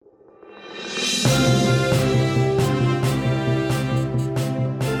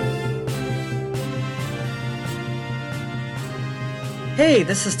Hey,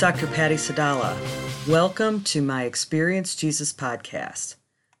 this is Dr. Patty Sadala. Welcome to my Experience Jesus podcast.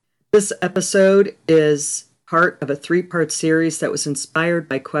 This episode is part of a three-part series that was inspired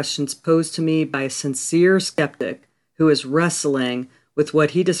by questions posed to me by a sincere skeptic who is wrestling with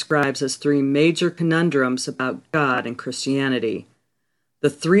what he describes as three major conundrums about God and Christianity.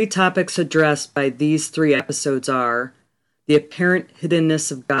 The three topics addressed by these three episodes are the apparent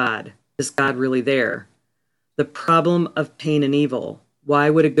hiddenness of God. Is God really there? The problem of pain and evil.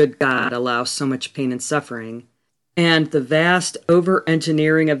 Why would a good God allow so much pain and suffering? And the vast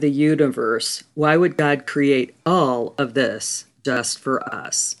over-engineering of the universe. Why would God create all of this just for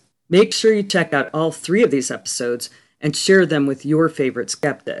us? Make sure you check out all three of these episodes and share them with your favorite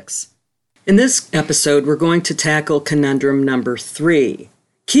skeptics. In this episode, we're going to tackle conundrum number 3.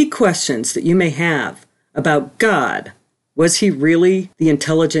 Key questions that you may have about God. Was he really the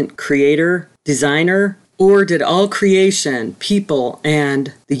intelligent creator, designer? Or did all creation, people,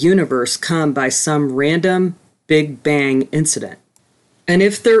 and the universe come by some random Big Bang incident? And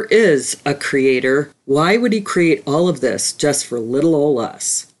if there is a creator, why would he create all of this just for little ol'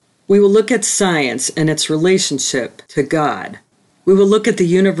 us? We will look at science and its relationship to God. We will look at the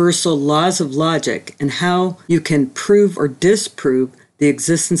universal laws of logic and how you can prove or disprove the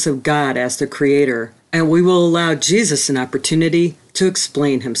existence of God as the creator. And we will allow Jesus an opportunity to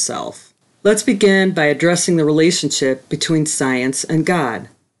explain himself. Let's begin by addressing the relationship between science and God.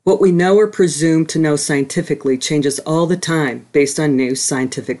 What we know or presume to know scientifically changes all the time based on new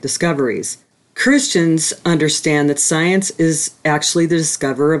scientific discoveries. Christians understand that science is actually the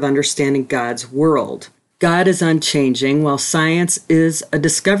discoverer of understanding God's world. God is unchanging, while science is a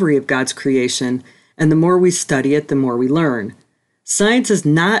discovery of God's creation, and the more we study it, the more we learn. Science is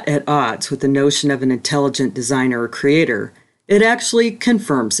not at odds with the notion of an intelligent designer or creator. It actually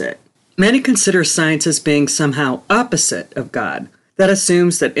confirms it. Many consider science as being somehow opposite of God. That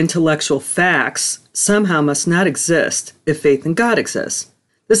assumes that intellectual facts somehow must not exist if faith in God exists.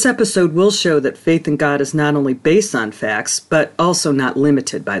 This episode will show that faith in God is not only based on facts, but also not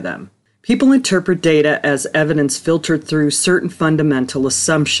limited by them. People interpret data as evidence filtered through certain fundamental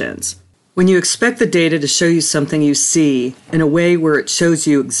assumptions. When you expect the data to show you something you see in a way where it shows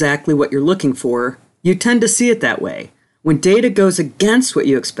you exactly what you're looking for, you tend to see it that way. When data goes against what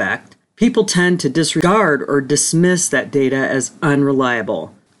you expect, people tend to disregard or dismiss that data as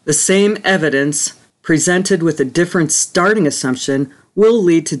unreliable. The same evidence presented with a different starting assumption will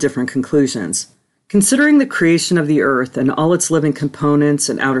lead to different conclusions. Considering the creation of the earth and all its living components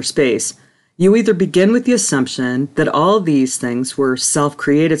in outer space, you either begin with the assumption that all of these things were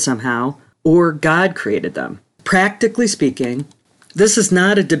self-created somehow, or God created them. Practically speaking, this is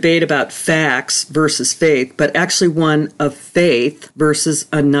not a debate about facts versus faith, but actually one of faith versus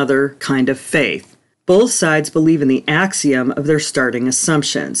another kind of faith. Both sides believe in the axiom of their starting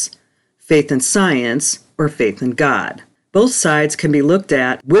assumptions, faith in science or faith in God. Both sides can be looked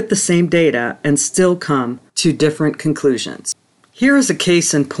at with the same data and still come to different conclusions. Here is a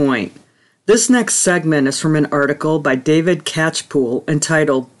case in point. This next segment is from an article by David Catchpool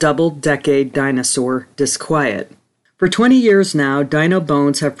entitled Double-Decade Dinosaur Disquiet. For 20 years now, dino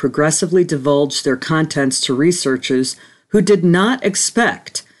bones have progressively divulged their contents to researchers who did not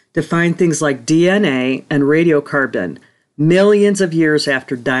expect to find things like DNA and radiocarbon millions of years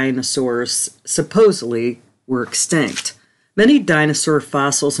after dinosaurs supposedly were extinct. Many dinosaur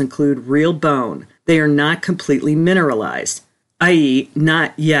fossils include real bone. They are not completely mineralized, i.e.,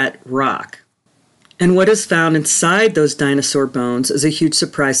 not yet rock. And what is found inside those dinosaur bones is a huge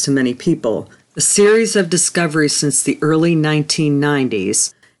surprise to many people. A series of discoveries since the early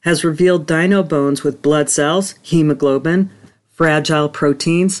 1990s has revealed dino bones with blood cells, hemoglobin, fragile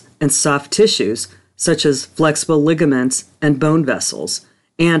proteins, and soft tissues, such as flexible ligaments and bone vessels,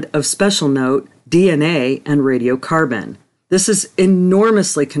 and, of special note, DNA and radiocarbon. This is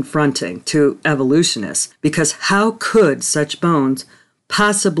enormously confronting to evolutionists, because how could such bones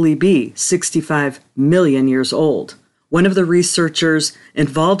possibly be 65 million years old? One of the researchers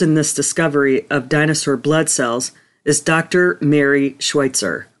involved in this discovery of dinosaur blood cells is Dr. Mary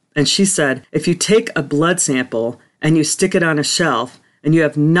Schweitzer. And she said, if you take a blood sample and you stick it on a shelf and you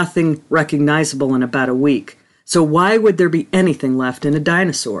have nothing recognizable in about a week, so why would there be anything left in a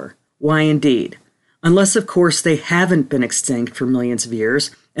dinosaur? Why indeed? Unless, of course, they haven't been extinct for millions of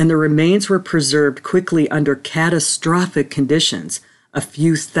years and the remains were preserved quickly under catastrophic conditions a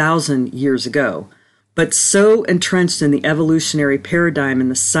few thousand years ago. But so entrenched in the evolutionary paradigm in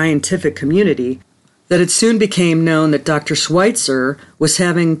the scientific community that it soon became known that Dr. Schweitzer was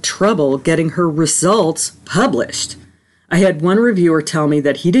having trouble getting her results published. I had one reviewer tell me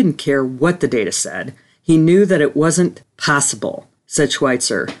that he didn't care what the data said. He knew that it wasn't possible. said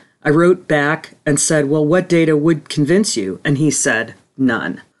Schweitzer. I wrote back and said, well, what data would convince you? And he said,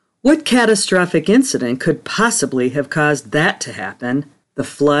 none. What catastrophic incident could possibly have caused that to happen? The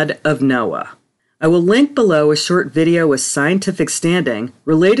flood of Noah. I will link below a short video with scientific standing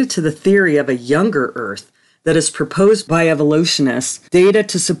related to the theory of a younger Earth that is proposed by evolutionists, data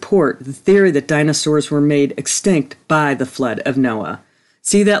to support the theory that dinosaurs were made extinct by the flood of Noah.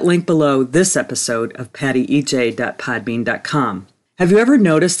 See that link below this episode of pattyej.podbean.com. Have you ever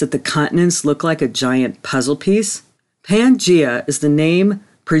noticed that the continents look like a giant puzzle piece? Pangaea is the name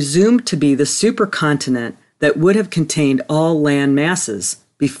presumed to be the supercontinent that would have contained all land masses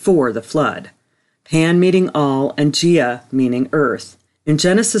before the flood. Pan meaning all and Gaea meaning earth. In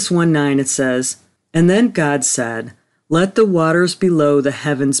Genesis 1:9 it says, "And then God said, let the waters below the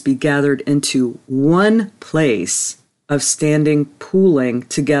heavens be gathered into one place of standing pooling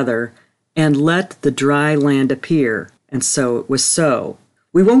together, and let the dry land appear. And so it was so."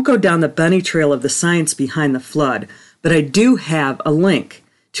 We won't go down the bunny trail of the science behind the flood, but I do have a link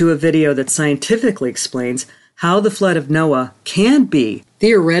to a video that scientifically explains how the flood of Noah can be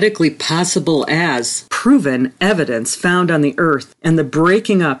theoretically possible as proven evidence found on the earth and the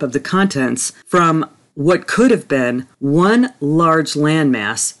breaking up of the continents from what could have been one large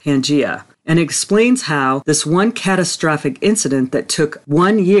landmass, Pangaea. And it explains how this one catastrophic incident that took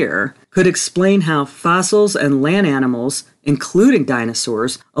 1 year could explain how fossils and land animals, including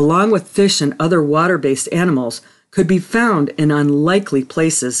dinosaurs, along with fish and other water-based animals, could be found in unlikely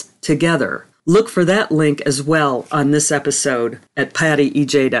places together. Look for that link as well on this episode at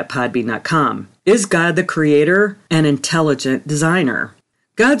pattyej.podbean.com. Is God the creator and intelligent designer?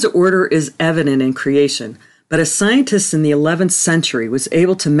 God's order is evident in creation, but a scientist in the 11th century was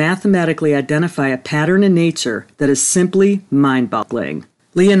able to mathematically identify a pattern in nature that is simply mind-boggling.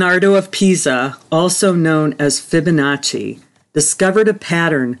 Leonardo of Pisa, also known as Fibonacci, discovered a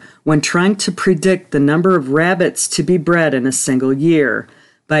pattern when trying to predict the number of rabbits to be bred in a single year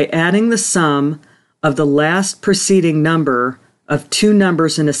by adding the sum of the last preceding number of two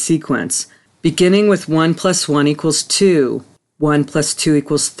numbers in a sequence, beginning with 1 + 1 = 2, 1 + 2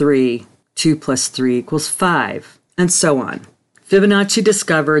 = 3, 2 + 3 = 5, and so on. Fibonacci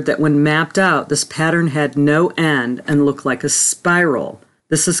discovered that when mapped out, this pattern had no end and looked like a spiral.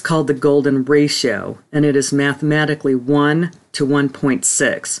 This is called the golden ratio, and it is mathematically 1 to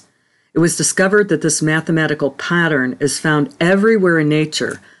 1.6. It was discovered that this mathematical pattern is found everywhere in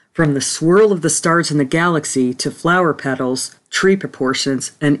nature, from the swirl of the stars in the galaxy to flower petals, tree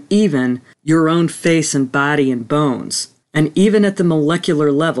proportions, and even your own face and body and bones, and even at the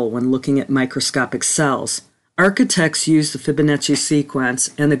molecular level when looking at microscopic cells. Architects use the Fibonacci sequence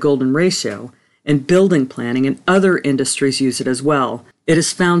and the golden ratio, and building planning and other industries use it as well. It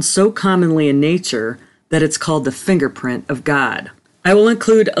is found so commonly in nature that it's called the fingerprint of God. I will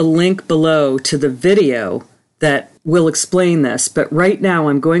include a link below to the video that will explain this, but right now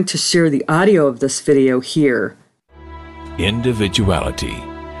I'm going to share the audio of this video here. Individuality,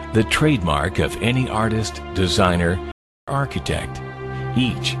 the trademark of any artist, designer, architect.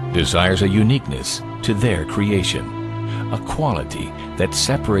 Each desires a uniqueness to their creation, a quality that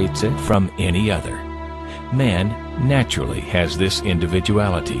separates it from any other. Man naturally has this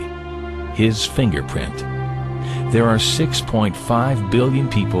individuality, his fingerprint. There are 6.5 billion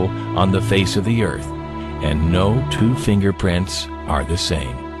people on the face of the earth, and no two fingerprints are the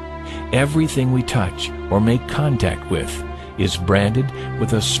same. Everything we touch or make contact with is branded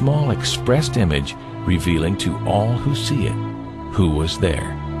with a small expressed image revealing to all who see it who was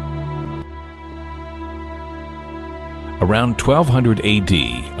there. Around 1200 AD,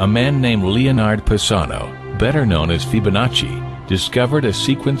 a man named Leonardo Pisano, better known as Fibonacci, discovered a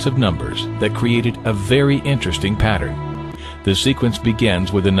sequence of numbers that created a very interesting pattern. The sequence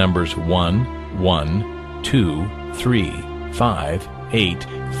begins with the numbers 1, 1, 2, 3, 5, 8,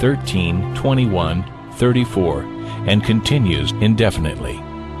 13, 21, 34, and continues indefinitely.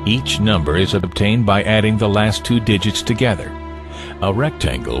 Each number is obtained by adding the last two digits together. A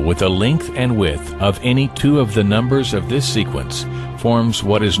rectangle with the length and width of any two of the numbers of this sequence forms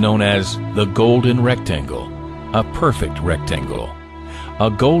what is known as the golden rectangle, a perfect rectangle. A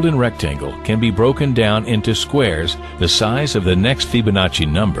golden rectangle can be broken down into squares the size of the next Fibonacci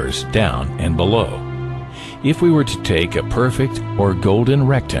numbers down and below. If we were to take a perfect or golden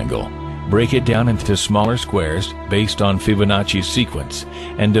rectangle, break it down into smaller squares based on Fibonacci's sequence,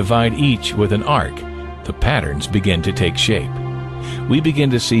 and divide each with an arc, the patterns begin to take shape. We begin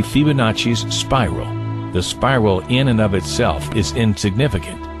to see Fibonacci's spiral. The spiral in and of itself is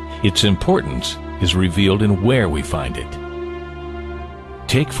insignificant. Its importance is revealed in where we find it.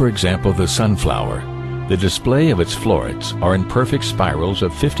 Take, for example, the sunflower. The display of its florets are in perfect spirals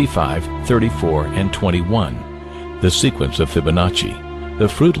of 55, 34, and 21. The sequence of Fibonacci. The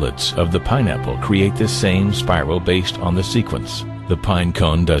fruitlets of the pineapple create the same spiral based on the sequence. The pine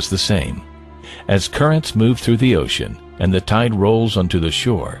cone does the same. As currents move through the ocean and the tide rolls onto the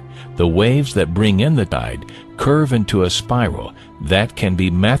shore, the waves that bring in the tide curve into a spiral that can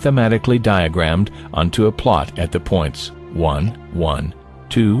be mathematically diagrammed onto a plot at the points 1, 1,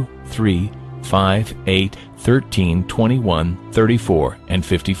 2, 3, 5, 8, 13, 21, 34, and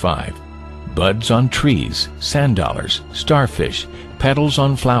 55. Buds on trees, sand dollars, starfish, petals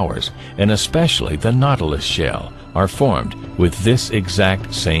on flowers, and especially the nautilus shell are formed with this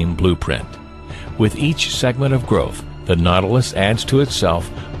exact same blueprint. With each segment of growth, the nautilus adds to itself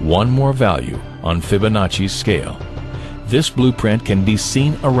one more value on Fibonacci's scale. This blueprint can be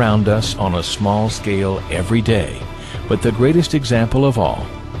seen around us on a small scale every day, but the greatest example of all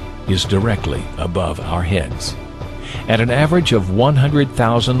is directly above our heads. At an average of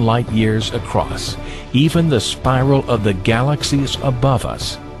 100,000 light years across, even the spiral of the galaxies above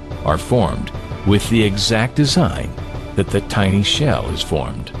us are formed with the exact design that the tiny shell is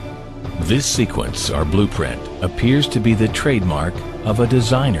formed. This sequence or blueprint appears to be the trademark of a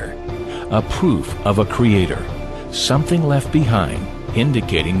designer, a proof of a creator, something left behind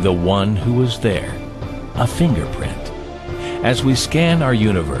indicating the one who was there, a fingerprint. As we scan our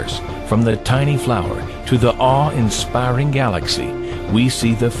universe from the tiny flower to the awe-inspiring galaxy, we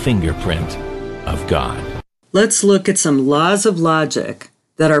see the fingerprint of God. Let's look at some laws of logic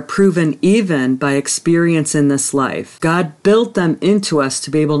that are proven even by experience in this life. God built them into us to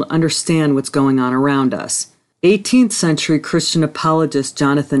be able to understand what's going on around us. 18th century Christian apologist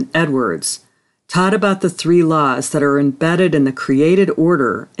Jonathan Edwards taught about the three laws that are embedded in the created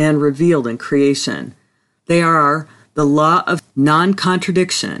order and revealed in creation. They are the law of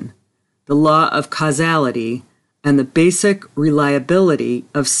non-contradiction, the law of causality, and the basic reliability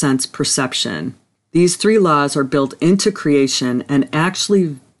of sense perception. These three laws are built into creation and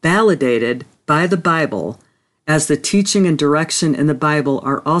actually validated by the Bible, as the teaching and direction in the Bible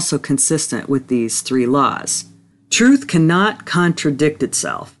are also consistent with these three laws. Truth cannot contradict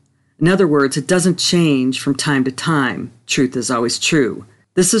itself. In other words, it doesn't change from time to time. Truth is always true.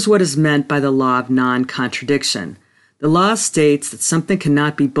 This is what is meant by the law of non-contradiction. The law states that something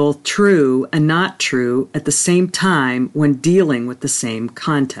cannot be both true and not true at the same time when dealing with the same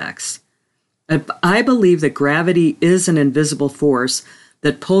context. I believe that gravity is an invisible force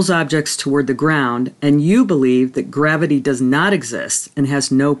that pulls objects toward the ground, and you believe that gravity does not exist and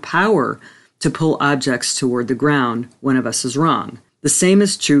has no power to pull objects toward the ground. One of us is wrong. The same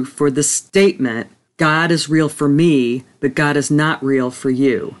is true for the statement, God is real for me, but God is not real for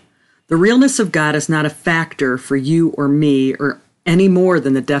you. The realness of God is not a factor for you or me, or any more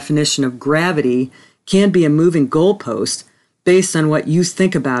than the definition of gravity can be a moving goalpost based on what you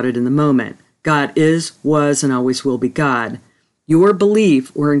think about it in the moment. God is, was, and always will be God. Your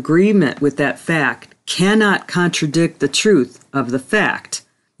belief or agreement with that fact cannot contradict the truth of the fact.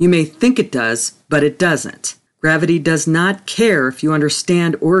 You may think it does, but it doesn't. Gravity does not care if you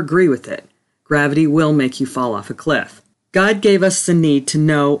understand or agree with it. Gravity will make you fall off a cliff. God gave us the need to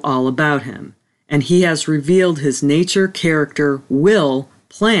know all about Him, and He has revealed His nature, character, will,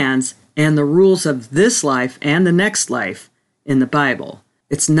 plans, and the rules of this life and the next life in the Bible.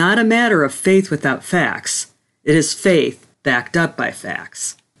 It's not a matter of faith without facts. It is faith backed up by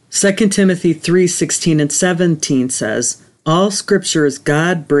facts. 2 Timothy 3:16 and 17 says, all Scripture is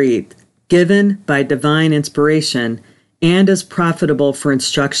God-breathed, given by divine inspiration, and is profitable for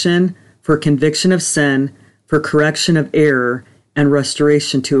instruction, for conviction of sin, for correction of error, and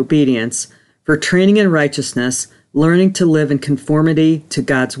restoration to obedience, for training in righteousness, learning to live in conformity to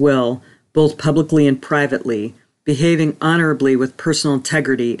God's will, both publicly and privately, behaving honorably with personal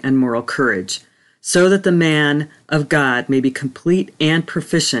integrity and moral courage, so that the man of God may be complete and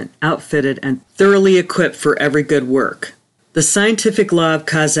proficient, outfitted, and thoroughly equipped for every good work. The scientific law of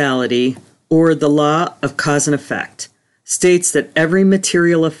causality, or the law of cause and effect, states that every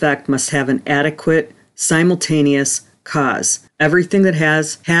material effect must have an adequate, simultaneous cause. Everything that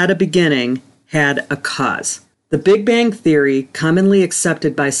has had a beginning had a cause. The Big Bang Theory, commonly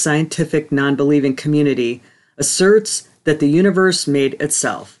accepted by scientific non-believing community, asserts that the universe made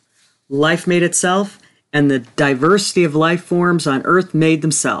itself. Life made itself, and the diversity of life forms on Earth made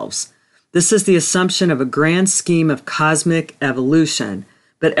themselves. This is the assumption of a grand scheme of cosmic evolution,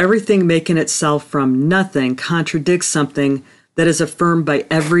 but everything making itself from nothing contradicts something that is affirmed by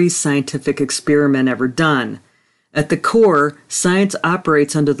every scientific experiment ever done. At the core, science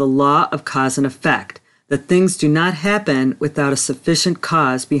operates under the law of cause and effect, that things do not happen without a sufficient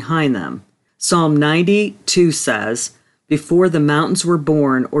cause behind them. Psalm 92 says, "Before the mountains were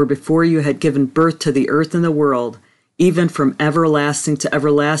born, or before you had given birth to the earth and the world, even from everlasting to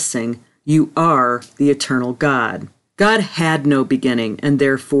everlasting, you are the eternal God." God had no beginning, and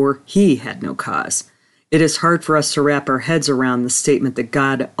therefore he had no cause. It is hard for us to wrap our heads around the statement that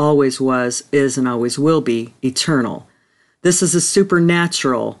God always was, is, and always will be eternal. This is a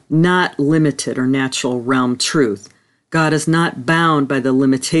supernatural, not limited or natural realm truth. God is not bound by the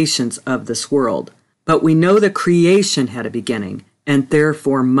limitations of this world. But we know that creation had a beginning, and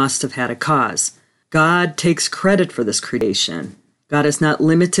therefore must have had a cause. God takes credit for this creation. God is not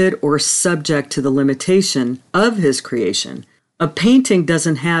limited or subject to the limitation of his creation. A painting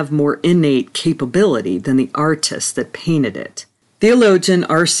doesn't have more innate capability than the artist that painted it. Theologian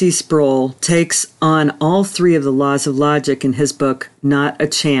R.C. Sproul takes on all three of the laws of logic in his book, Not a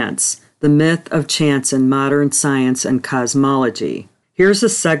Chance, The Myth of Chance in Modern Science and Cosmology. Here's a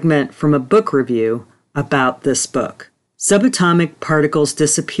segment from a book review about this book. Subatomic particles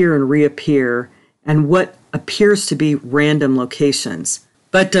disappear and reappear in what appears to be random locations.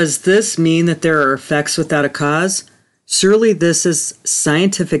 But does this mean that there are effects without a cause? Surely this is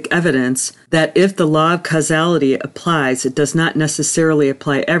scientific evidence that if the law of causality applies, it does not necessarily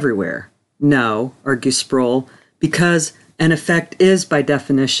apply everywhere. No, argues Sproul, because an effect is, by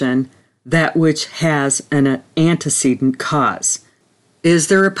definition, that which has an antecedent cause. Is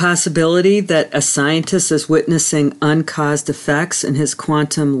there a possibility that a scientist is witnessing uncaused effects in his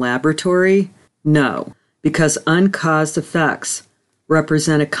quantum laboratory? No, because uncaused effects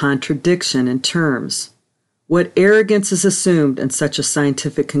represent a contradiction in terms. What arrogance is assumed in such a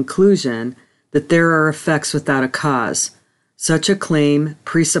scientific conclusion that there are effects without a cause? Such a claim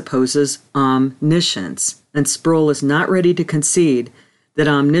presupposes omniscience, and Sproul is not ready to concede that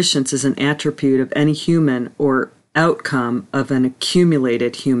omniscience is an attribute of any human or outcome of an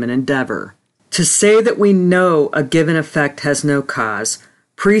accumulated human endeavor. To say that we know a given effect has no cause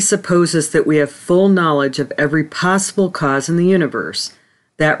presupposes that we have full knowledge of every possible cause in the universe.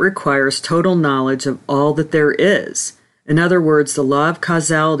 That requires total knowledge of all that there is. In other words, the law of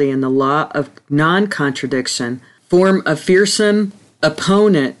causality and the law of non-contradiction form a fearsome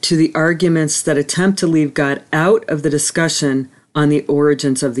opponent to the arguments that attempt to leave God out of the discussion on the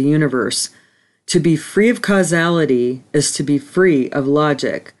origins of the universe. To be free of causality is to be free of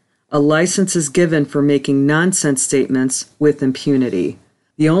logic. A license is given for making nonsense statements with impunity.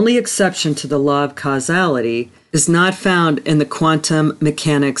 The only exception to the law of causality is not found in the quantum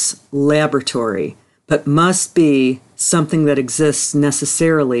mechanics laboratory, but must be something that exists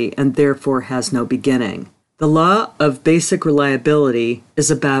necessarily and therefore has no beginning. The law of basic reliability is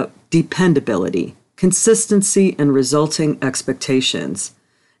about dependability, consistency, and resulting expectations.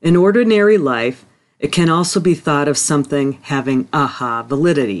 In ordinary life, it can also be thought of something having aha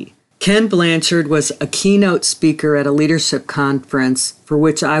validity. Ken Blanchard was a keynote speaker at a leadership conference for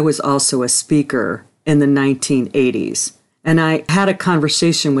which I was also a speaker in the 1980s. And I had a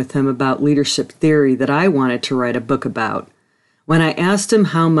conversation with him about leadership theory that I wanted to write a book about. When I asked him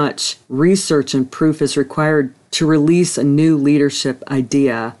how much research and proof is required to release a new leadership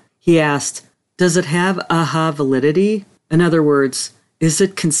idea, he asked, "Does it have aha validity?" In other words, is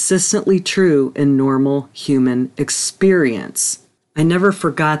it consistently true in normal human experience? I never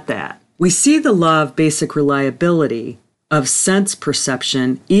forgot that. We see the law of basic reliability of sense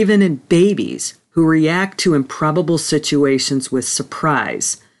perception even in babies who react to improbable situations with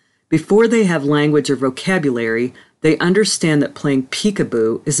surprise. Before they have language or vocabulary, they understand that playing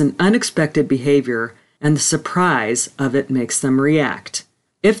peekaboo is an unexpected behavior, and the surprise of it makes them react.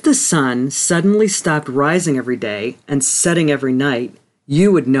 If the sun suddenly stopped rising every day and setting every night,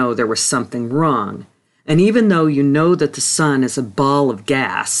 you would know there was something wrong. And even though you know that the sun is a ball of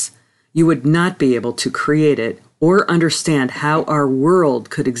gas, you would not be able to create it or understand how our world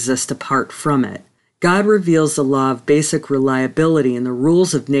could exist apart from it. God reveals the law of basic reliability in the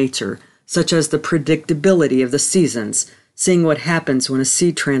rules of nature, such as the predictability of the seasons, seeing what happens when a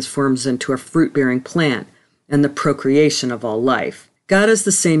seed transforms into a fruit-bearing plant, and the procreation of all life. God is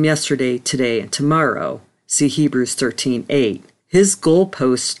the same yesterday, today, and tomorrow. See Hebrews 13:8. His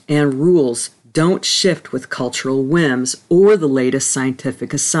goalposts and rules don't shift with cultural whims or the latest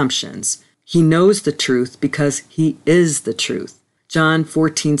scientific assumptions. He knows the truth because he is the truth. John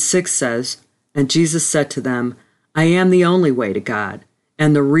 14:6 says, "And Jesus said to them, I am the only way to God,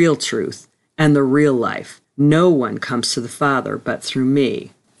 and the real truth, and the real life. No one comes to the Father but through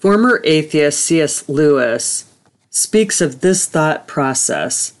me." Former atheist C.S. Lewis speaks of this thought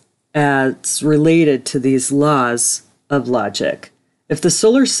process as related to these laws of logic. If the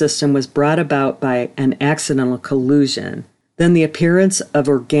solar system was brought about by an accidental collision, then the appearance of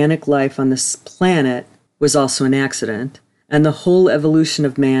organic life on this planet was also an accident, and the whole evolution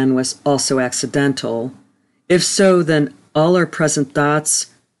of man was also accidental. If so, then all our present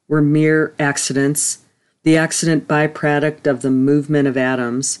thoughts were mere accidents, the accident byproduct of the movement of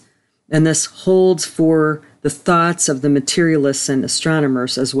atoms, and this holds for the thoughts of the materialists and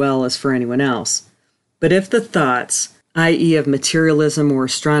astronomers as well as for anyone else. But if the thoughts, i.e. of materialism or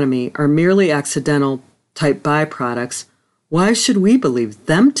astronomy, are merely accidental type byproducts, why should we believe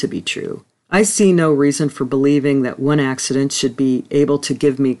them to be true? I see no reason for believing that one accident should be able to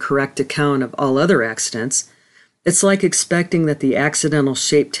give me correct account of all other accidents. It's like expecting that the accidental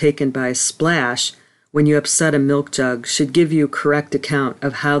shape taken by a splash when you upset a milk jug should give you a correct account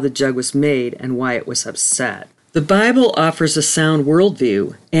of how the jug was made and why it was upset. The Bible offers a sound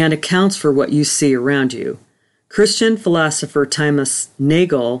worldview and accounts for what you see around you. Christian philosopher Thomas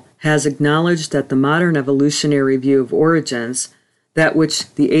Nagel has acknowledged that the modern evolutionary view of origins, that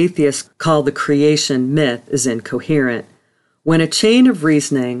which the atheists call the creation myth, is incoherent. When a chain of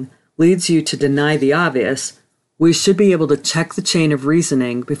reasoning leads you to deny the obvious, we should be able to check the chain of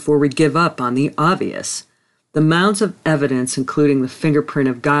reasoning before we give up on the obvious. The mounds of evidence, including the fingerprint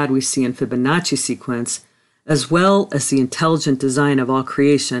of God we see in Fibonacci sequence, as well as the intelligent design of all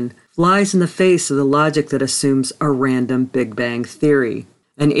creation, flies in the face of the logic that assumes a random Big Bang theory.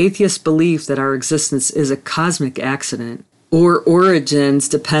 An atheist belief that our existence is a cosmic accident, or origins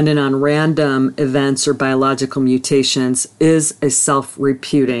dependent on random events or biological mutations, is a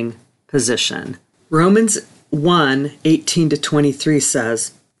self-reputing position. Romans 1:18-23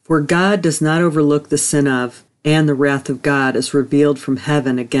 says, "For God does not overlook the sin of, and the wrath of God is revealed from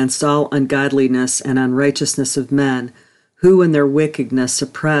heaven against all ungodliness and unrighteousness of men, who in their wickedness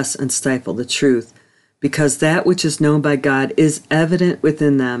suppress and stifle the truth, because that which is known by God is evident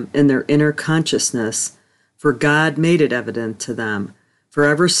within them in their inner consciousness, for God made it evident to them. For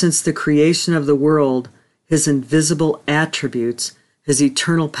ever since the creation of the world, his invisible attributes, his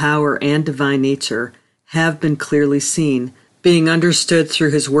eternal power and divine nature, have been clearly seen, being understood through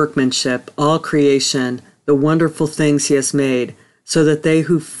his workmanship, all creation, the wonderful things he has made, so that they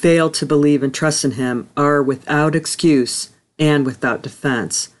who fail to believe and trust in him are without excuse and without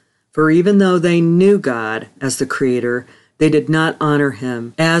defense. For even though they knew God as the Creator, they did not honor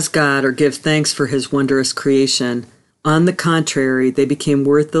him as God or give thanks for his wondrous creation. On the contrary, they became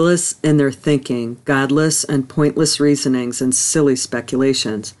worthless in their thinking, godless and pointless reasonings and silly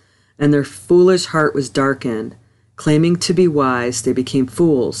speculations. And their foolish heart was darkened. Claiming to be wise, they became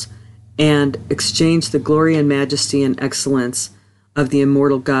fools, and exchanged the glory and majesty and excellence of the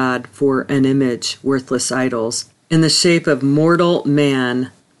immortal God for an image, worthless idols, in the shape of mortal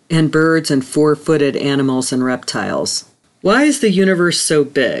man, and birds and four-footed animals and reptiles." Why is the universe so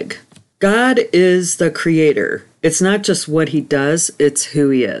big? God is the creator. It's not just what he does, it's who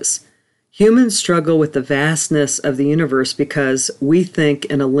he is. Humans struggle with the vastness of the universe because we think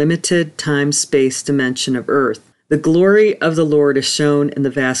in a limited time-space dimension of Earth. The glory of the Lord is shown in the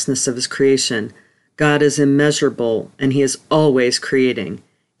vastness of his creation. God is immeasurable, and he is always creating.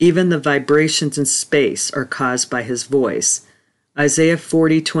 Even the vibrations in space are caused by his voice. Isaiah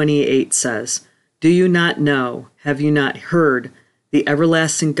 40:28 says, "Do you not know, have you not heard, the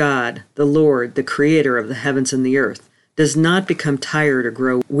everlasting God, the Lord, the creator of the heavens and the earth, does not become tired or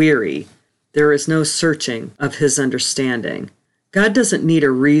grow weary. There is no searching of his understanding." God doesn't need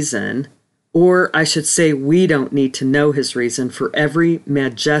a reason, or I should say we don't need to know his reason for every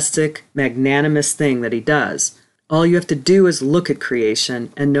majestic, magnanimous thing that he does. All you have to do is look at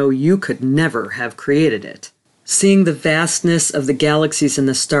creation and know you could never have created it. Seeing the vastness of the galaxies and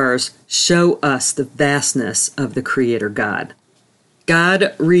the stars show us the vastness of the Creator God.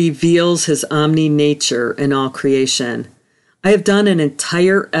 God reveals his omni-nature in all creation. I have done an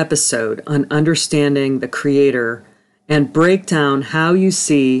entire episode on understanding the Creator and break down how you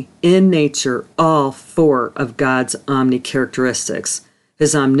see in nature all four of God's omni-characteristics: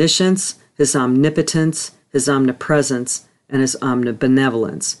 his omniscience, his omnipotence, his omnipresence, and his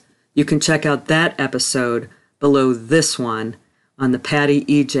omnibenevolence. You can check out that episode below this one on the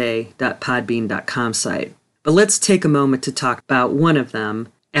pattyej.podbean.com site. But let's take a moment to talk about one of them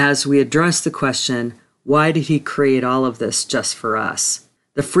as we address the question, why did he create all of this just for us?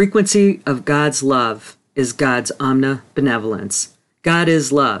 The frequency of God's love is God's omnibenevolence. God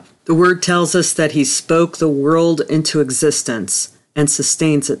is love. The word tells us that he spoke the world into existence and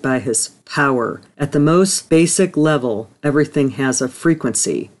sustains it by his power. At the most basic level, everything has a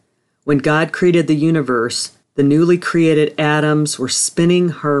frequency. When God created the universe, the newly created atoms were spinning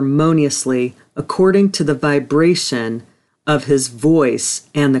harmoniously according to the vibration of his voice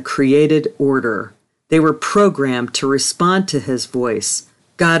and the created order. They were programmed to respond to his voice.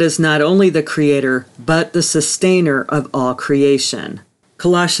 God is not only the creator, but the sustainer of all creation.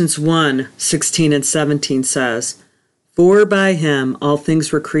 Colossians 1:16 and 17 says, "For by him all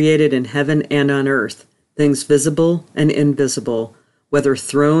things were created in heaven and on earth, things visible and invisible, whether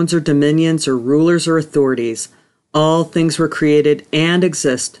thrones or dominions or rulers or authorities. All things were created and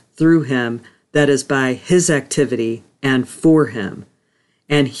exist through him, that is by his activity and for him.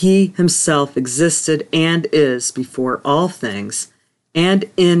 And he himself existed and is before all things, and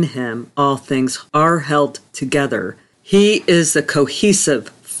in him all things are held together." He is the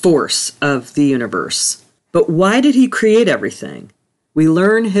cohesive force of the universe. But why did he create everything? We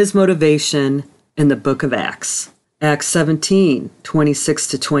learn his motivation in the book of Acts. Acts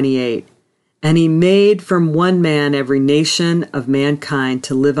 17:26-28. "And he made from one man every nation of mankind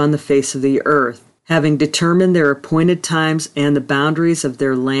to live on the face of the earth, having determined their appointed times and the boundaries of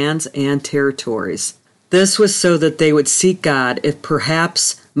their lands and territories." This was so that they would seek God, if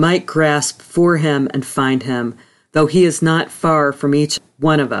perhaps might grasp for him and find him, though he is not far from each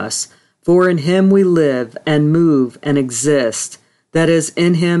one of us. For in him we live and move and exist. That is,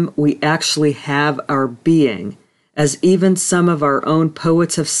 in him we actually have our being, as even some of our own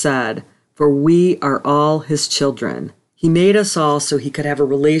poets have said, for we are all his children. He made us all so he could have a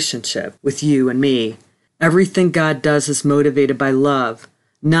relationship with you and me. Everything God does is motivated by love,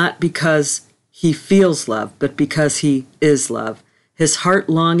 not because he feels love, but because he is love. His heart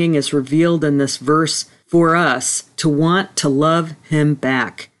longing is revealed in this verse for us to want to love him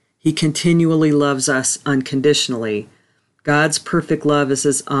back. He continually loves us unconditionally. God's perfect love is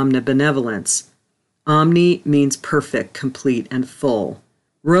his omnibenevolence. Omni means perfect, complete, and full.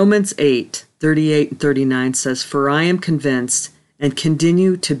 Romans 8:38 and 39 says, "For I am convinced, and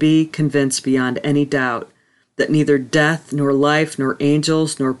continue to be convinced beyond any doubt, that neither death, nor life, nor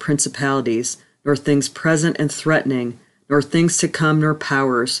angels, nor principalities, nor things present and threatening, nor things to come, nor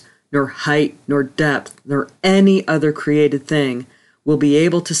powers, nor height, nor depth, nor any other created thing will be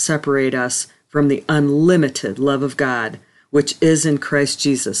able to separate us from the unlimited love of God, which is in Christ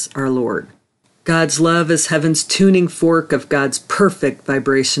Jesus our Lord." God's love is heaven's tuning fork of God's perfect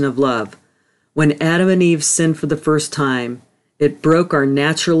vibration of love. When Adam and Eve sinned for the first time, it broke our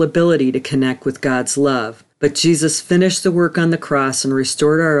natural ability to connect with God's love. But Jesus finished the work on the cross and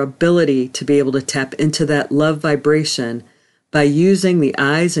restored our ability to be able to tap into that love vibration by using the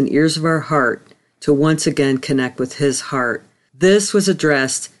eyes and ears of our heart to once again connect with his heart. This was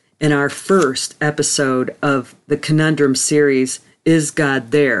addressed in our first episode of the Conundrum series, Is God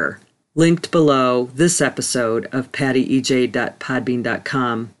There? Linked below this episode of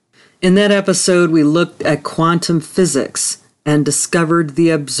pattyej.podbean.com. In that episode, we looked at quantum physics and discovered the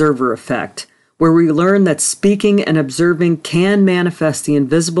observer effect, where we learned that speaking and observing can manifest the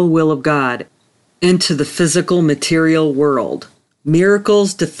invisible will of God into the physical material world.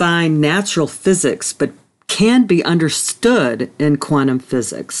 Miracles defy natural physics, but can be understood in quantum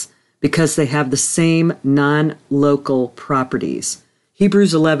physics because they have the same non-local properties.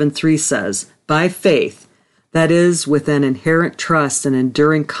 Hebrews 11:3 says, "By faith, that is, with an inherent trust and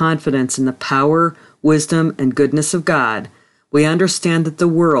enduring confidence in the power, wisdom, and goodness of God, we understand that the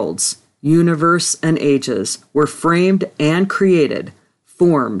worlds, universe, and ages were framed and created,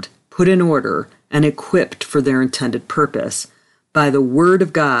 formed, put in order, and equipped for their intended purpose by the Word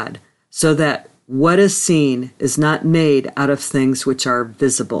of God, so that what is seen is not made out of things which are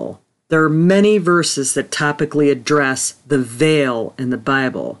visible." There are many verses that topically address the veil in the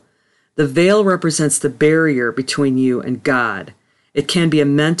Bible. The veil represents the barrier between you and God. It can be a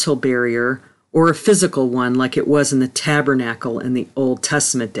mental barrier or a physical one like it was in the tabernacle in the Old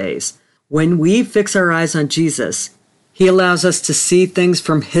Testament days. When we fix our eyes on Jesus, he allows us to see things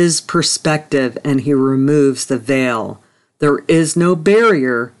from his perspective and he removes the veil. There is no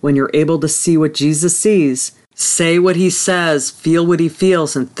barrier when you're able to see what Jesus sees, say what he says, feel what he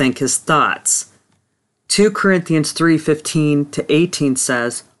feels, and think his thoughts. 2 Corinthians 3:15-18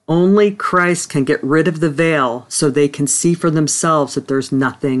 says, "Only Christ can get rid of the veil so they can see for themselves that there's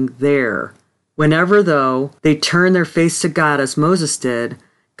nothing there." Whenever, though, they turn their face to God as Moses did,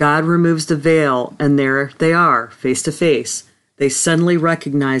 God removes the veil and there they are, face to face. They suddenly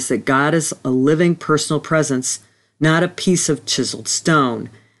recognize that God is a living personal presence, not a piece of chiseled stone.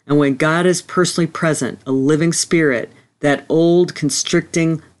 And when God is personally present, a living spirit, that old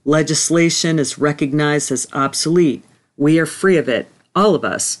constricting legislation is recognized as obsolete. We are free of it, all of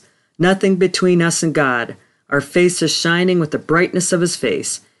us. Nothing between us and God. Our face is shining with the brightness of his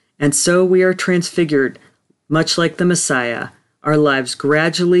face. And so we are transfigured, much like the Messiah, our lives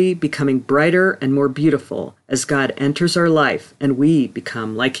gradually becoming brighter and more beautiful as God enters our life and we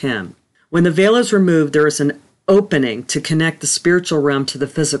become like him. When the veil is removed, there is an opening to connect the spiritual realm to the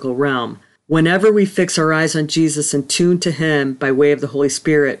physical realm. Whenever we fix our eyes on Jesus and tune to Him by way of the Holy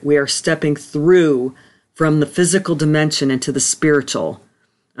Spirit, we are stepping through from the physical dimension into the spiritual.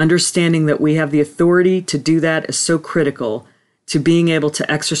 Understanding that we have the authority to do that is so critical to being able to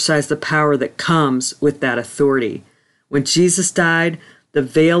exercise the power that comes with that authority. When Jesus died, the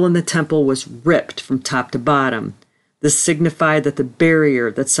veil in the temple was ripped from top to bottom. This signified that the barrier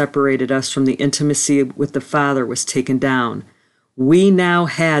that separated us from the intimacy with the Father was taken down. We now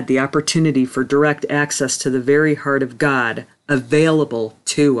had the opportunity for direct access to the very heart of God available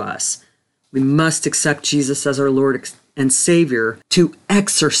to us. We must accept Jesus as our Lord and Savior to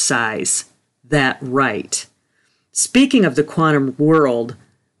exercise that right. Speaking of the quantum world,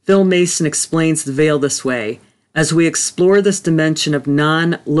 Phil Mason explains the veil this way. As we explore this dimension of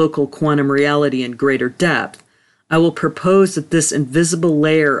non-local quantum reality in greater depth, I will propose that this invisible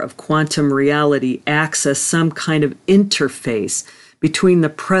layer of quantum reality acts as some kind of interface between the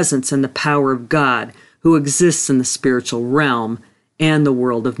presence and the power of God, who exists in the spiritual realm, and the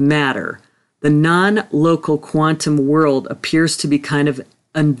world of matter. The non-local quantum world appears to be kind of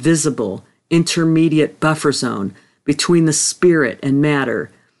invisible, intermediate buffer zone between the spirit and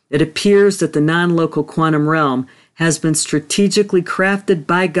matter. It appears that the non-local quantum realm has been strategically crafted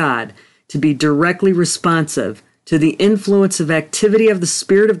by God to be directly responsive to the influence of activity of the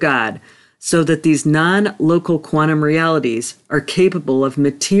Spirit of God, so that these non-local quantum realities are capable of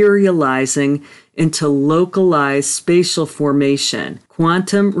materializing into localized spatial formation.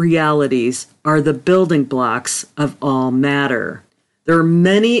 Quantum realities are the building blocks of all matter. There are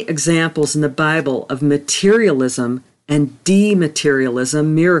many examples in the Bible of materialism and dematerialism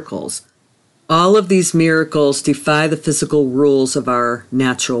miracles. All of these miracles defy the physical rules of our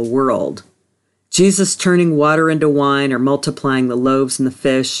natural world. Jesus turning water into wine or multiplying the loaves and the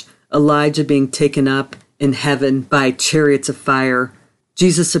fish, Elijah being taken up in heaven by chariots of fire.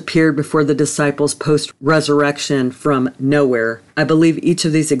 Jesus appeared before the disciples post-resurrection from nowhere. I believe each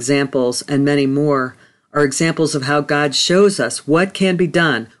of these examples and many more are examples of how God shows us what can be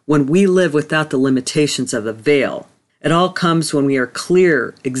done when we live without the limitations of the veil. It all comes when we are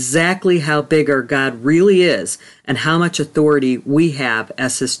clear exactly how big our God really is and how much authority we have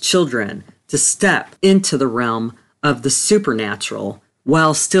as His children to step into the realm of the supernatural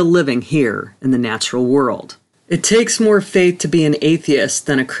while still living here in the natural world. It takes more faith to be an atheist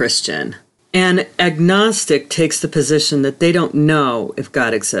than a Christian. An agnostic takes the position that they don't know if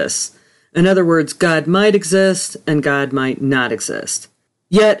God exists. In other words, God might exist and God might not exist.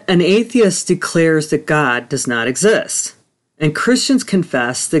 Yet an atheist declares that God does not exist. And Christians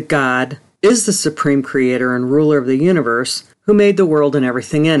confess that God is the supreme creator and ruler of the universe who made the world and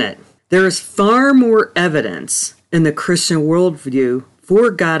everything in it. There is far more evidence in the Christian worldview for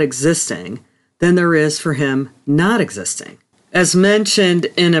God existing than there is for Him not existing. As mentioned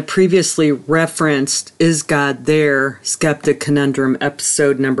in a previously referenced Is God There? Skeptic Conundrum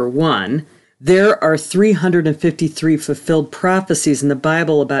episode number 1, there are 353 fulfilled prophecies in the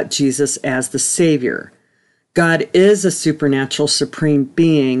Bible about Jesus as the Savior. God is a supernatural supreme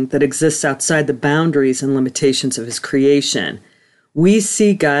being that exists outside the boundaries and limitations of His creation. We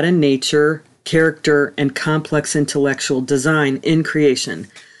see God in nature, character, and complex intellectual design in creation.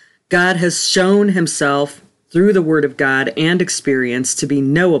 God has shown Himself through the Word of God and experience to be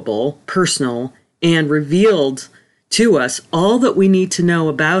knowable, personal, and revealed to us all that we need to know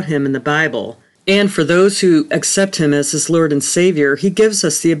about Him in the Bible. And for those who accept Him as His Lord and Savior, He gives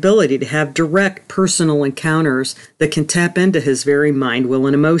us the ability to have direct personal encounters that can tap into His very mind, will,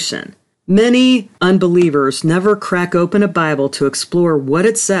 and emotion. Many unbelievers never crack open a Bible to explore what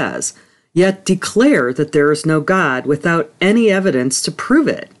it says, yet declare that there is no God without any evidence to prove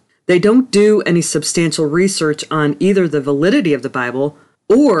it. They don't do any substantial research on either the validity of the Bible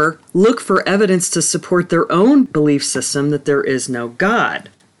or look for evidence to support their own belief system that there is no God.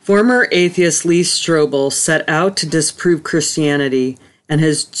 Former atheist Lee Strobel set out to disprove Christianity, and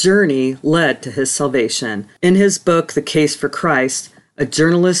his journey led to his salvation. In his book, The Case for Christ, a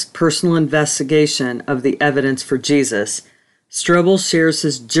journalist's personal investigation of the evidence for Jesus, Strobel shares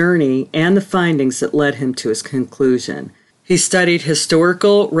his journey and the findings that led him to his conclusion. He studied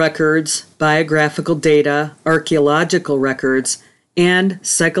historical records, biographical data, archaeological records, and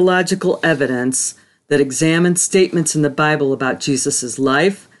psychological evidence that examined statements in the Bible about Jesus'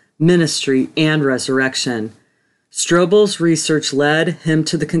 life, ministry, and resurrection. Strobel's research led him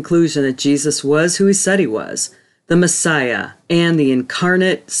to the conclusion that Jesus was who He said He was, the Messiah, and the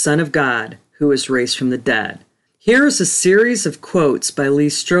incarnate Son of God who was raised from the dead. Here is a series of quotes by Lee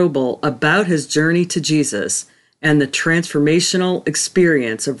Strobel about his journey to Jesus and the transformational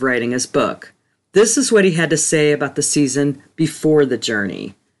experience of writing his book. This is what he had to say about the season before the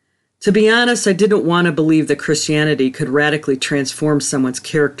journey. To be honest, I didn't want to believe that Christianity could radically transform someone's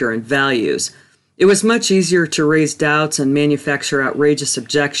character and values. It was much easier to raise doubts and manufacture outrageous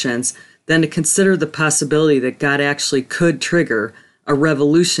objections than to consider the possibility that God actually could trigger a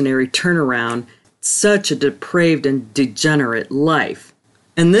revolutionary turnaround in such a depraved and degenerate life.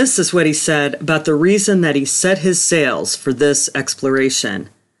 And this is what he said about the reason that he set his sails for this exploration.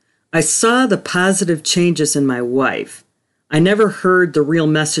 I saw the positive changes in my wife. I never heard the real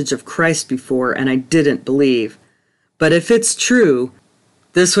message of Christ before, and I didn't believe. But if it's true,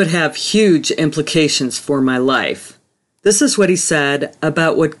 this would have huge implications for my life. This is what he said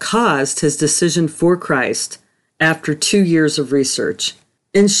about what caused his decision for Christ after 2 years of research.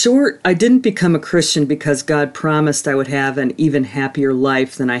 In short, I didn't become a Christian because God promised I would have an even happier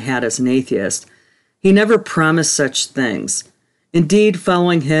life than I had as an atheist. He never promised such things. Indeed,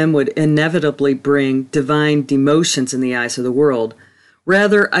 following him would inevitably bring divine demotions in the eyes of the world.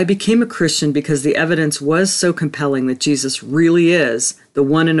 Rather, I became a Christian because the evidence was so compelling that Jesus really is the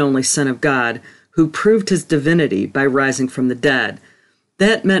one and only Son of God, who proved his divinity by rising from the dead.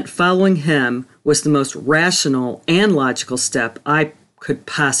 That meant following him was the most rational and logical step I could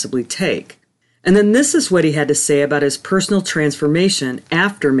possibly take. And then this is what he had to say about his personal transformation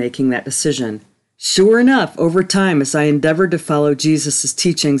after making that decision. Sure enough, over time, as I endeavored to follow Jesus'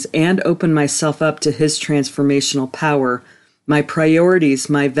 teachings and open myself up to his transformational power, my priorities,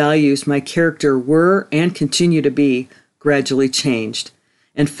 my values, my character were and continue to be gradually changed.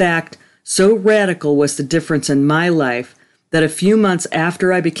 In fact, so radical was the difference in my life that a few months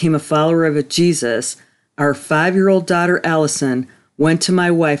after I became a follower of Jesus, our 5-year-old daughter Allison went to my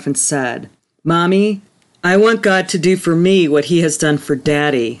wife and said, "Mommy, I want God to do for me what he has done for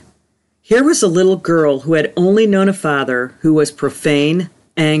Daddy." Here was a little girl who had only known a father who was profane,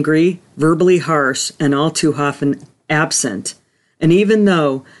 angry, verbally harsh, and all too often absent. And even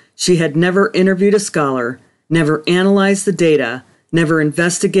though she had never interviewed a scholar, never analyzed the data, never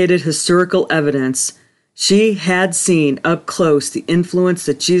investigated historical evidence, she had seen up close the influence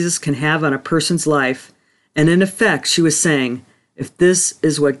that Jesus can have on a person's life. And in effect, she was saying, if this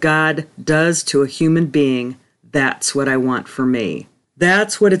is what God does to a human being, that's what I want for me.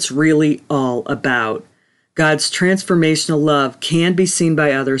 That's what it's really all about. God's transformational love can be seen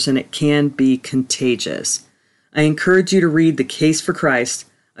by others, and it can be contagious. I encourage you to read The Case for Christ,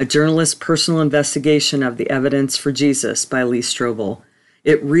 a journalist's personal investigation of the evidence for Jesus by Lee Strobel.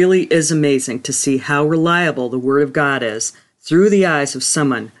 It really is amazing to see how reliable the Word of God is through the eyes of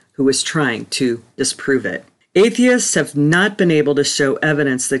someone who is trying to disprove it. Atheists have not been able to show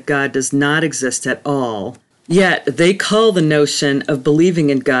evidence that God does not exist at all. Yet, they call the notion of believing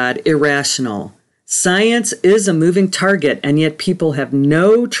in God irrational. Science is a moving target, and yet people have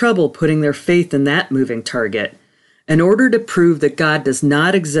no trouble putting their faith in that moving target. In order to prove that God does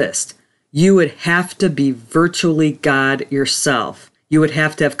not exist, you would have to be virtually God yourself. You would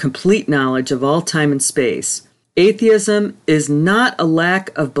have to have complete knowledge of all time and space. Atheism is not a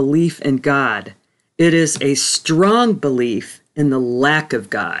lack of belief in God. It is a strong belief in the lack of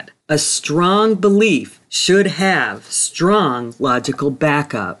God. A strong belief should have strong logical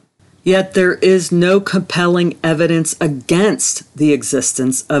backup. Yet there is no compelling evidence against the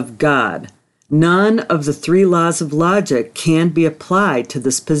existence of God. None of the 3 laws of logic can be applied to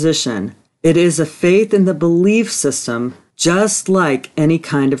this position. It is a faith in the belief system, just like any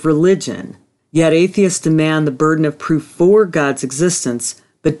kind of religion. Yet atheists demand the burden of proof for God's existence,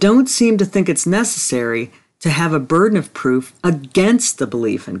 but don't seem to think it's necessary to have a burden of proof against the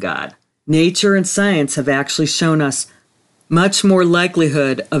belief in God. Nature and science have actually shown us much more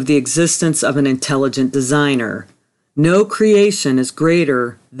likelihood of the existence of an intelligent designer. No creation is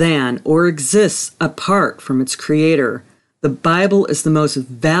greater than or exists apart from its creator. The Bible is the most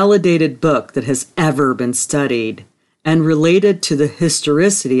validated book that has ever been studied. And related to the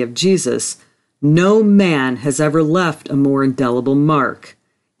historicity of Jesus, no man has ever left a more indelible mark.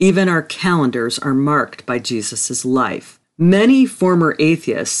 Even our calendars are marked by Jesus' life. Many former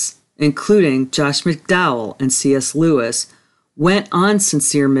atheists, including Josh McDowell and C.S. Lewis, went on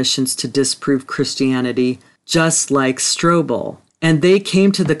sincere missions to disprove Christianity, just like Strobel. And they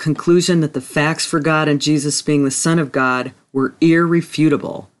came to the conclusion that the facts for God and Jesus being the Son of God were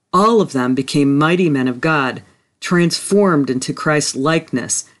irrefutable. All of them became mighty men of God, transformed into Christ's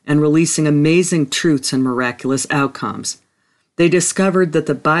likeness and releasing amazing truths and miraculous outcomes. They discovered that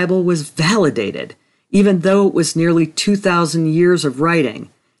the Bible was validated, even though it was nearly 2,000 years of writing,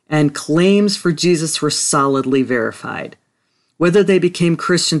 and claims for Jesus were solidly verified. Whether they became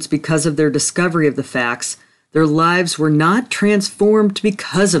Christians because of their discovery of the facts, Their lives were not transformed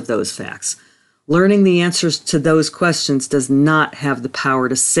because of those facts. Learning the answers to those questions does not have the power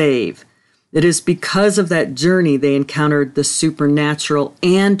to save. It is because of that journey they encountered the supernatural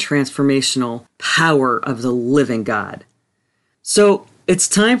and transformational power of the living God. So it's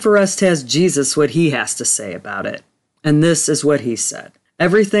time for us to ask Jesus what he has to say about it. And this is what he said.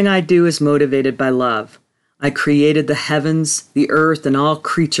 Everything I do is motivated by love. I created the heavens, the earth, and all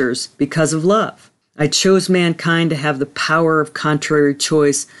creatures because of love. I chose mankind to have the power of contrary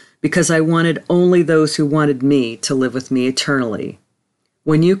choice because I wanted only those who wanted me to live with me eternally.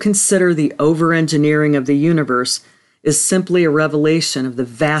 When you consider the over-engineering of the universe is simply a revelation of the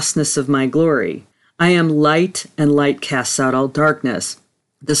vastness of my glory. I am light, and light casts out all darkness.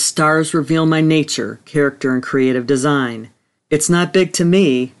 The stars reveal my nature, character, and creative design. It's not big to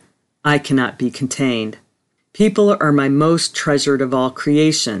me. I cannot be contained. People are my most treasured of all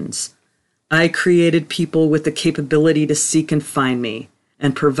creations. I created people with the capability to seek and find me,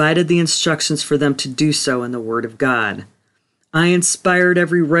 and provided the instructions for them to do so in the Word of God. I inspired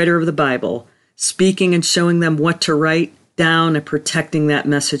every writer of the Bible, speaking and showing them what to write down and protecting that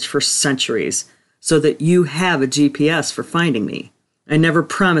message for centuries, so that you have a GPS for finding me. I never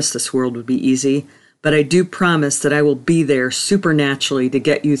promised this world would be easy, but I do promise that I will be there supernaturally to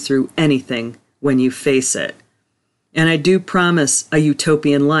get you through anything when you face it. And I do promise a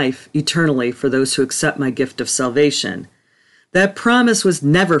utopian life eternally for those who accept my gift of salvation. That promise was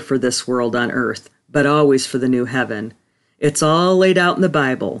never for this world on earth, but always for the new heaven. It's all laid out in the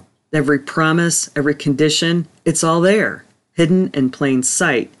Bible. Every promise, every condition, it's all there, hidden in plain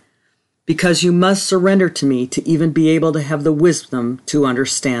sight. Because you must surrender to me to even be able to have the wisdom to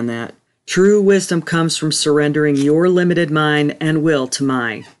understand that. True wisdom comes from surrendering your limited mind and will to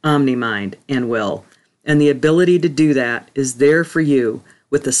my omni-mind and will. And the ability to do that is there for you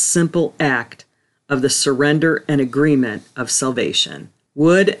with the simple act of the surrender and agreement of salvation.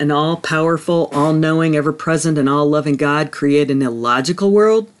 Would an all-powerful, all-knowing, ever-present, and all-loving God create an illogical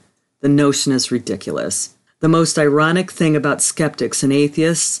world? The notion is ridiculous. The most ironic thing about skeptics and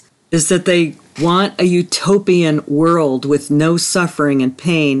atheists is that they want a utopian world with no suffering and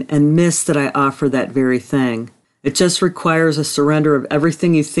pain and miss that I offer that very thing. It just requires a surrender of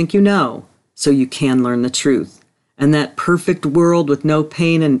everything you think you know so you can learn the truth. And that perfect world with no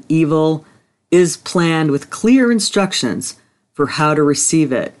pain and evil is planned with clear instructions for how to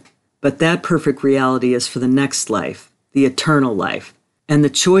receive it. But that perfect reality is for the next life, the eternal life. And the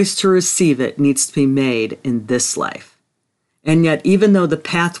choice to receive it needs to be made in this life. And yet, even though the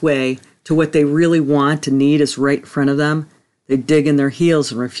pathway to what they really want and need is right in front of them, they dig in their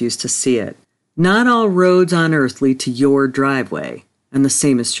heels and refuse to see it. Not all roads on earth lead to your driveway, and the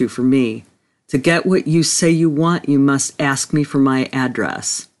same is true for me. To get what you say you want, you must ask me for my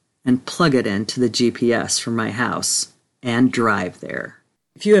address and plug it into the GPS for my house and drive there.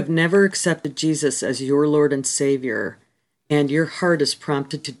 If you have never accepted Jesus as your Lord and Savior, and your heart is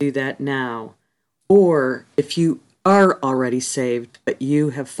prompted to do that now, or if you are already saved, but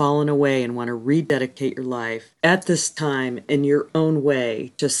you have fallen away and want to rededicate your life, at this time, in your own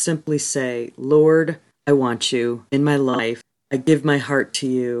way, just simply say, Lord, I want you in my life. I give my heart to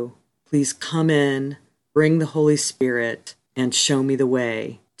you. Please come in, bring the Holy Spirit, and show me the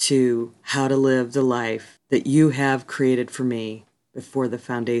way to how to live the life that you have created for me before the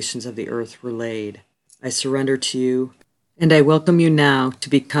foundations of the earth were laid. I surrender to you, and I welcome you now to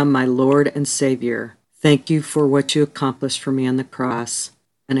become my Lord and Savior. Thank you for what you accomplished for me on the cross,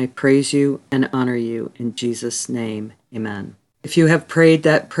 and I praise you and honor you in Jesus' name. Amen. If you have prayed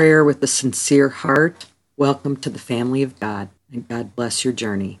that prayer with a sincere heart, welcome to the family of God, and God bless your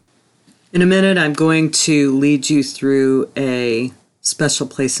journey. In a minute, I'm going to lead you through a special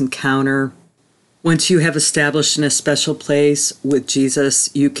place encounter. Once you have established in a special place with Jesus,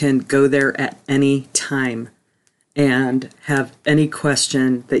 you can go there at any time and have any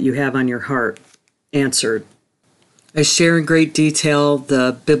question that you have on your heart answered. I share in great detail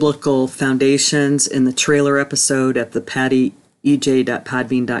the biblical foundations in the trailer episode at the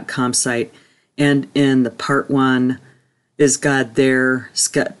pattyej.podbean.com site, and in the part 1, Is God There?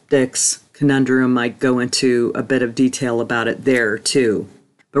 Skeptics Conundrum. I go into a bit of detail about it there too.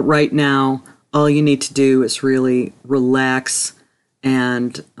 But right now, all you need to do is really relax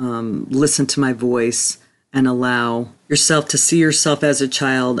and listen to my voice and allow yourself to see yourself as a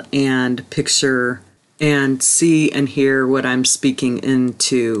child and picture and see and hear what I'm speaking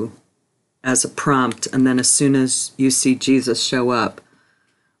into as a prompt. And then as soon as you see Jesus show up,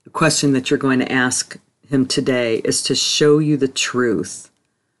 the question that you're going to ask him today is to show you the truth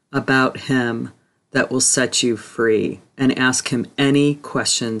about him that will set you free, and ask him any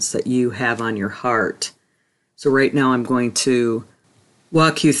questions that you have on your heart So right now I'm going to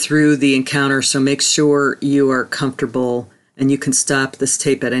walk you through the encounter, so make sure you are comfortable and you can stop this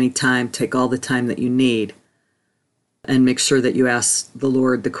tape at any time, take all the time that you need, and make sure that you ask the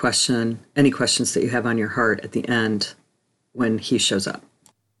Lord the question, any questions that you have on your heart at the end when he shows up.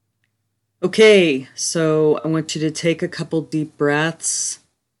 Okay, so I want you to take a couple deep breaths.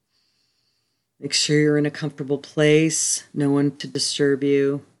 Make sure you're in a comfortable place, no one to disturb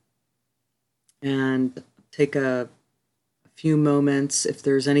you, and take a few moments. If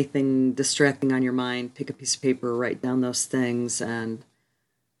there's anything distracting on your mind, pick a piece of paper, write down those things, and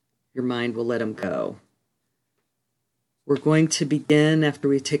your mind will let them go. We're going to begin after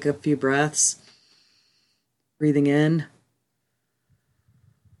we take a few breaths, breathing in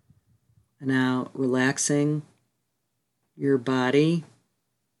and out, relaxing your body.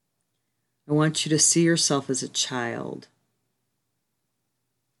 I want you to see yourself as a child.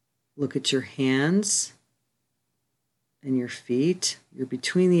 Look at your hands and your feet. You're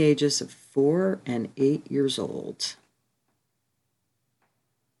between the ages of 4 and 8 years old.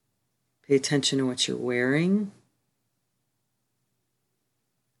 Pay attention to what you're wearing.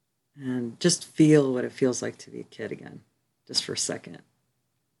 And just feel what it feels like to be a kid again, just for a second.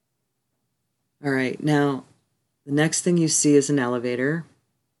 All right, now the next thing you see is an elevator.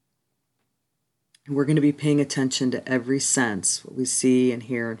 And we're going to be paying attention to every sense, what we see and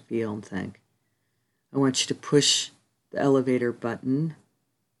hear and feel and think. I want you to push the elevator button.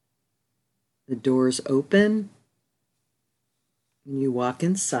 The doors open, and you walk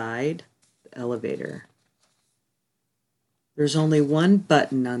inside the elevator. There's only one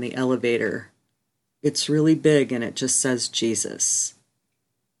button on the elevator. It's really big, and it just says Jesus.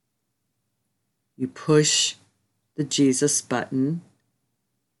 You push the Jesus button.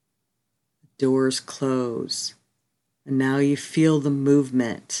 The doors close, and now you feel the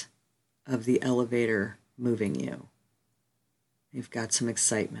movement of the elevator moving you. You've got some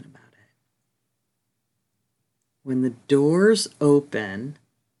excitement about it. When the doors open,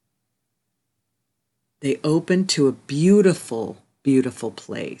 they open to a beautiful, beautiful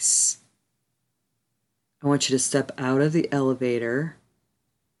place. I want you to step out of the elevator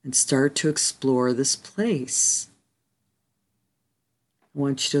and start to explore this place. I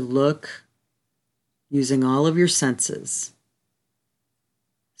want you to look using all of your senses,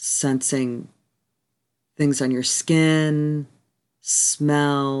 sensing things on your skin,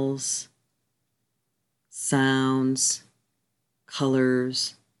 smells, sounds,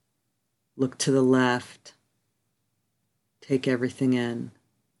 colors. Look to the left. Take everything in.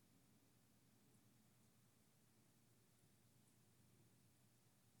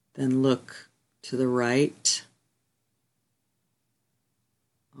 Then look to the right.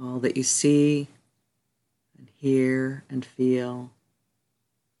 All that you see and hear and feel.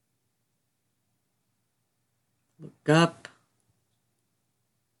 Look up.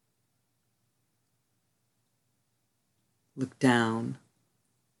 Look down.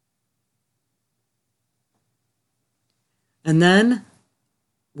 And then,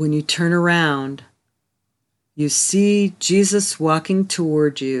 when you turn around, you see Jesus walking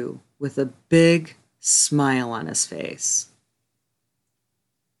toward you with a big smile on his face.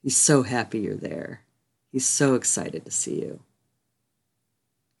 He's so happy you're there. He's so excited to see you.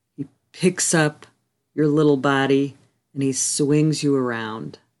 He picks up your little body and he swings you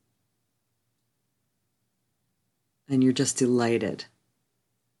around. And you're just delighted.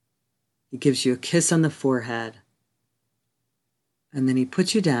 He gives you a kiss on the forehead. And then he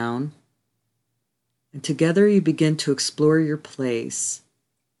puts you down. And together you begin to explore your place.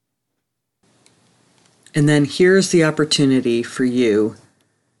 And then here's the opportunity for you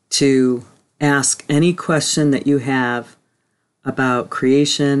to ask any question that you have about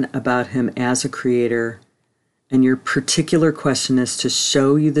creation, about him as a creator. And your particular question is to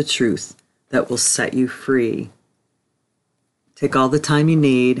show you the truth that will set you free. Take all the time you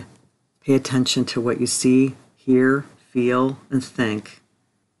need. Pay attention to what you see, hear, feel, and think.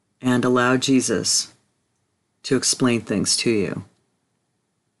 And allow Jesus to explain things to you.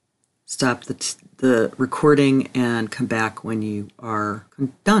 Stop the recording and come back when you are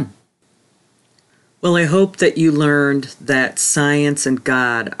done. Well, I hope that you learned that science and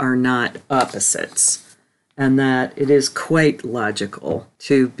God are not opposites, and that it is quite logical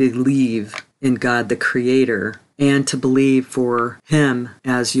to believe in God the Creator and to believe for him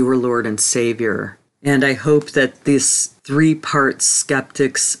as your Lord and Savior. And I hope that this 3-part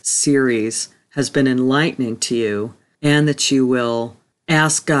Skeptics series has been enlightening to you, and that you will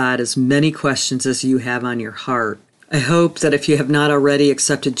ask God as many questions as you have on your heart. I hope that if you have not already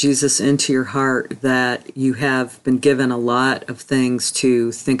accepted Jesus into your heart, that you have been given a lot of things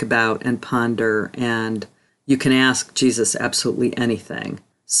to think about and ponder and You can ask Jesus absolutely anything.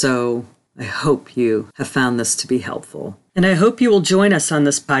 So I hope you have found this to be helpful. And I hope you will join us on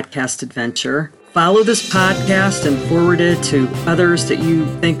this podcast adventure. Follow this podcast and forward it to others that you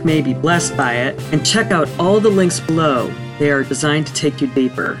think may be blessed by it. And check out all the links below. They are designed to take you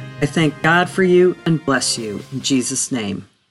deeper. I thank God for you and bless you in Jesus' name.